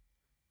weekend,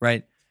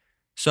 right?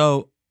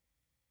 So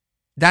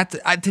that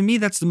to me,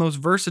 that's the most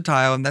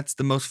versatile and that's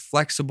the most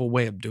flexible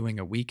way of doing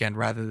a weekend,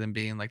 rather than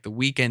being like the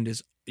weekend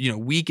is,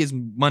 week is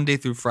Monday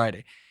through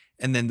Friday,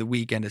 and then the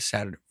weekend is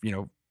Saturday,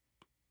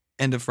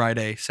 end of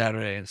Friday,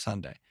 Saturday, and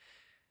Sunday.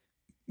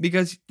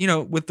 Because,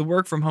 with the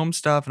work from home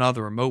stuff and all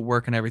the remote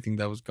work and everything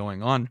that was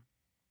going on,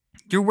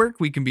 your work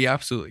week can be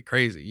absolutely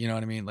crazy. You know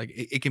what I mean? Like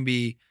it can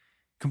be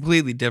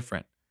completely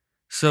different.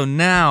 So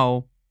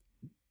now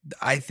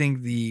I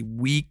think the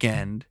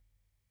weekend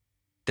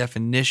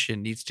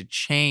definition needs to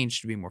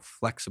change to be more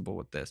flexible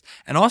with this.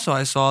 And also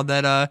I saw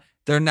that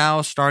they're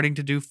now starting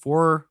to do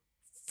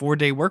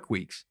 4-day work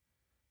weeks.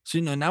 So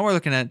now we're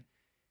looking at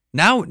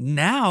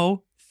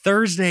now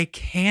Thursday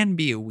can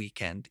be a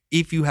weekend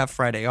if you have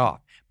Friday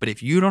off. But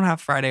if you don't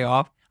have Friday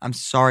off, I'm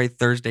sorry,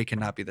 Thursday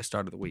cannot be the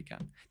start of the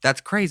weekend. That's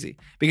crazy.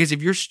 Because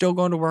if you're still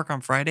going to work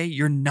on Friday,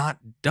 you're not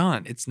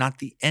done. It's not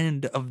the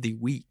end of the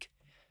week.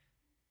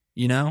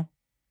 But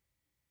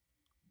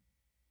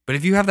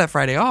if you have that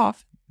Friday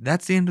off,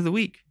 that's the end of the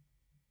week.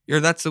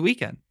 That's the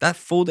weekend. That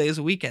full day is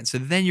a weekend. So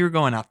then you're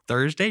going out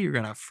Thursday, you're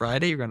going out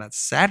Friday, you're going out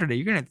Saturday.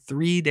 You're going to have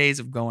 3 days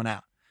of going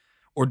out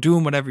or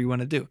doing whatever you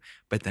want to do.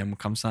 But then when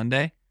comes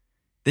Sunday,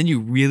 then you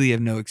really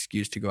have no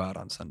excuse to go out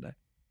on Sunday.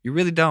 You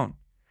really don't.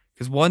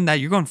 Because one night,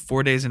 you're going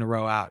 4 days in a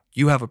row out.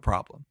 You have a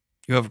problem.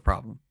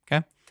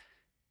 Okay?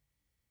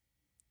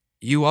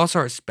 You also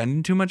are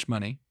spending too much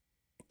money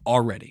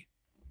already.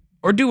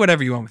 Or do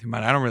whatever you want with your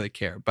money. I don't really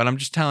care. But I'm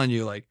just telling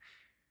you, like,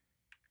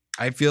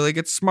 I feel like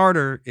it's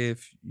smarter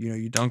if,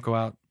 you don't go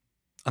out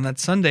on that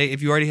Sunday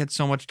if you already had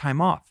so much time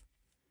off.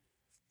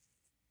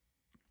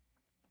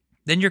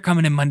 Then you're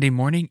coming in Monday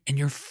morning and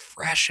you're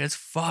fresh as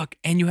fuck.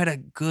 And you had a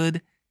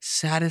good,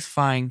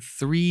 satisfying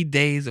 3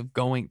 nights of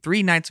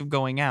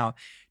going out,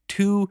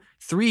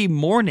 3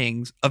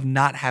 mornings of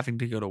not having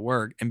to go to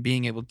work and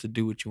being able to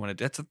do what you want to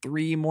do. That's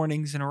 3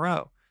 mornings in a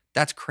row.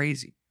 That's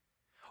crazy.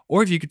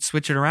 Or if you could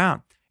switch it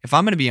around. If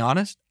I'm going to be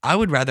honest, I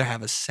would rather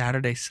have a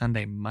Saturday,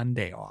 Sunday,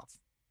 Monday off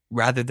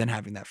rather than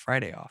having that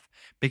Friday off,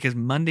 because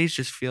Mondays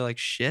just feel like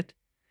shit.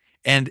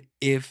 And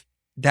if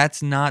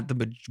that's not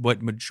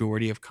what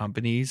majority of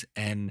companies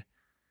and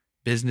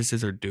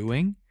businesses are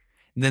doing,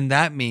 then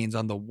that means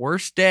on the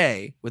worst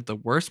day with the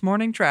worst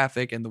morning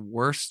traffic and the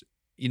worst,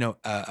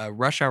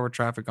 rush hour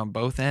traffic on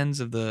both ends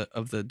of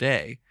the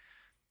day,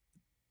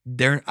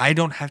 I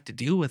don't have to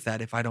deal with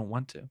that if I don't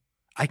want to.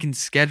 I can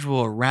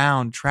schedule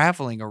around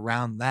traveling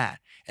around that.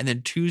 And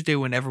then Tuesday,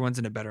 when everyone's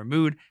in a better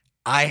mood,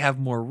 I have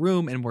more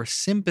room and more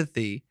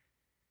sympathy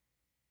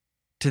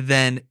to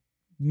then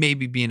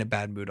maybe be in a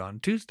bad mood on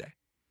Tuesday.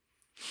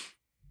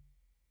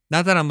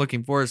 Not that I'm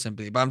looking for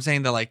sympathy, but I'm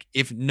saying that, like,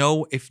 if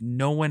no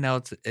one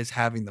else is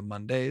having the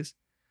Mondays,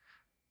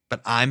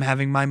 but I'm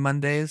having my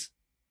Mondays,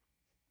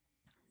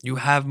 you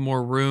have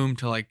more room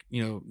to, like,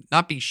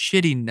 not be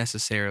shitty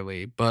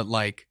necessarily, but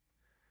like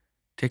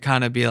to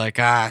kind of be like,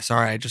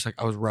 sorry,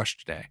 I was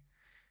rushed today.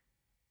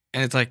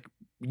 And it's like,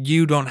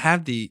 you don't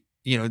have the,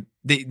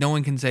 no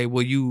one can say,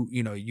 well,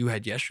 you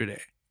had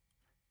yesterday.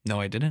 No,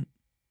 I didn't.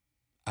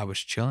 I was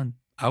chilling.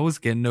 I was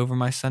getting over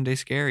my Sunday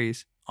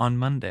scaries on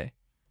Monday.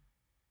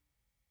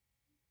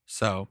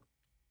 So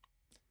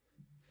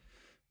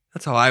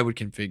that's how I would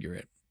configure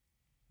it,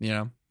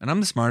 And I'm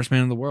the smartest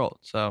man in the world,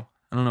 so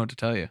I don't know what to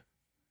tell you.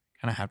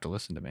 Kind of have to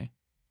listen to me.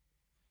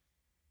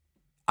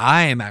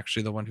 I am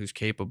actually the one who's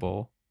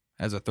capable,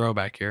 as a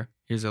throwback here.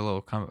 Here's a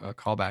little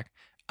callback.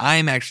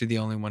 I'm actually the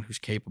only one who's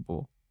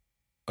capable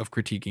of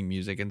critiquing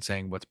music and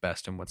saying what's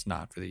best and what's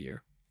not for the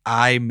year.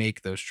 I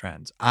make those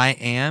trends. I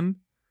am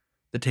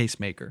the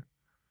tastemaker.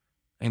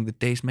 I'm the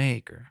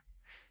tastemaker.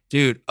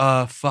 Dude,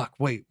 fuck.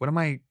 Wait, what am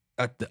I?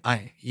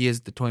 He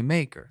is the toy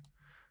maker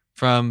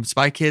from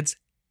Spy Kids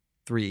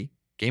 3,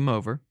 Game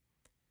Over.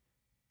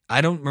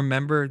 I don't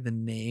remember the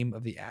name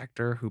of the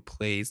actor who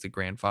plays the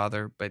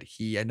grandfather, but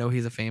I know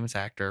he's a famous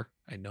actor.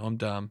 I know I'm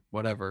dumb,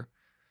 whatever.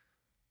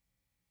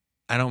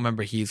 I don't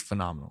remember. He's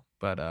phenomenal.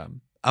 But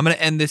I'm going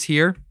to end this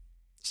here.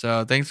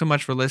 So thanks so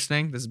much for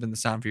listening. This has been the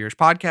Sound for Yours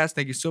podcast.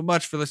 Thank you so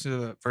much for listening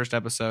to the first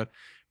episode.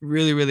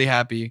 Really, really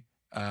happy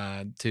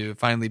to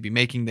finally be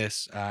making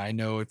this. I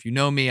know if you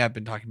know me, I've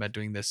been talking about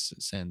doing this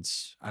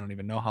since I don't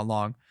even know how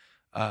long.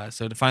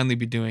 So to finally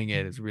be doing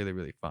it is really,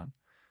 really fun.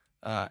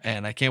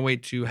 And I can't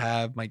wait to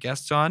have my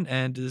guests on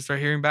and to start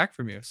hearing back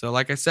from you. So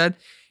like I said,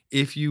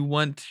 if you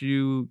want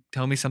to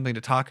tell me something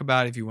to talk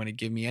about, if you want to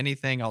give me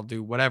anything, I'll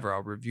do whatever.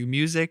 I'll review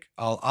music.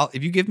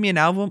 If you give me an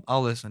album,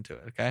 I'll listen to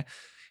it. Okay.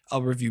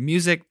 I'll review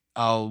music.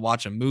 I'll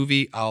watch a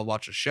movie. I'll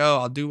watch a show.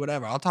 I'll do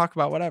whatever. I'll talk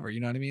about whatever. You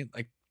know what I mean?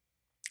 Like,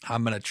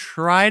 I'm going to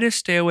try to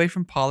stay away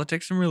from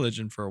politics and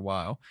religion for a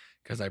while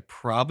because I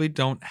probably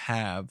don't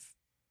have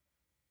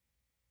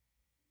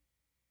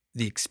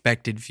the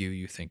expected view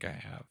you think I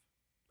have.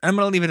 And I'm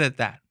going to leave it at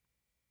that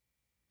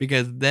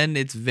because then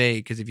it's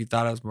vague. Because if you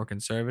thought I was more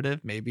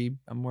conservative, maybe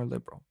I'm more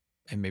liberal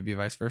and maybe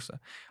vice versa.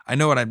 I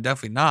know what I'm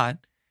definitely not.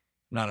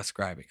 I'm not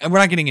ascribing. And we're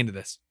not getting into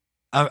this.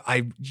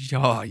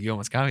 You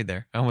almost got me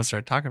there. I almost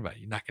started talking about it.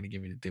 You're not going to get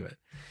me to do it.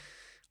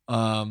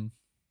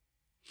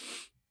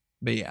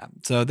 But yeah,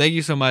 so thank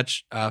you so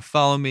much.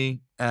 Follow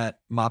me at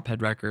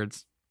Mophead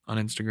Records on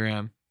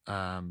Instagram.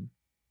 And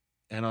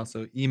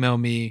also email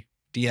me,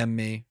 DM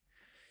me.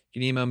 You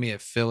can email me at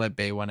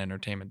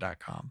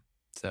phil@bay1entertainment.com.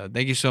 So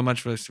thank you so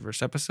much for this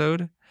first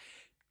episode.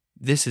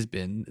 This has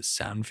been the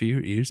Sound for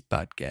Your Ears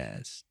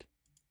podcast.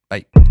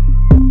 Bye.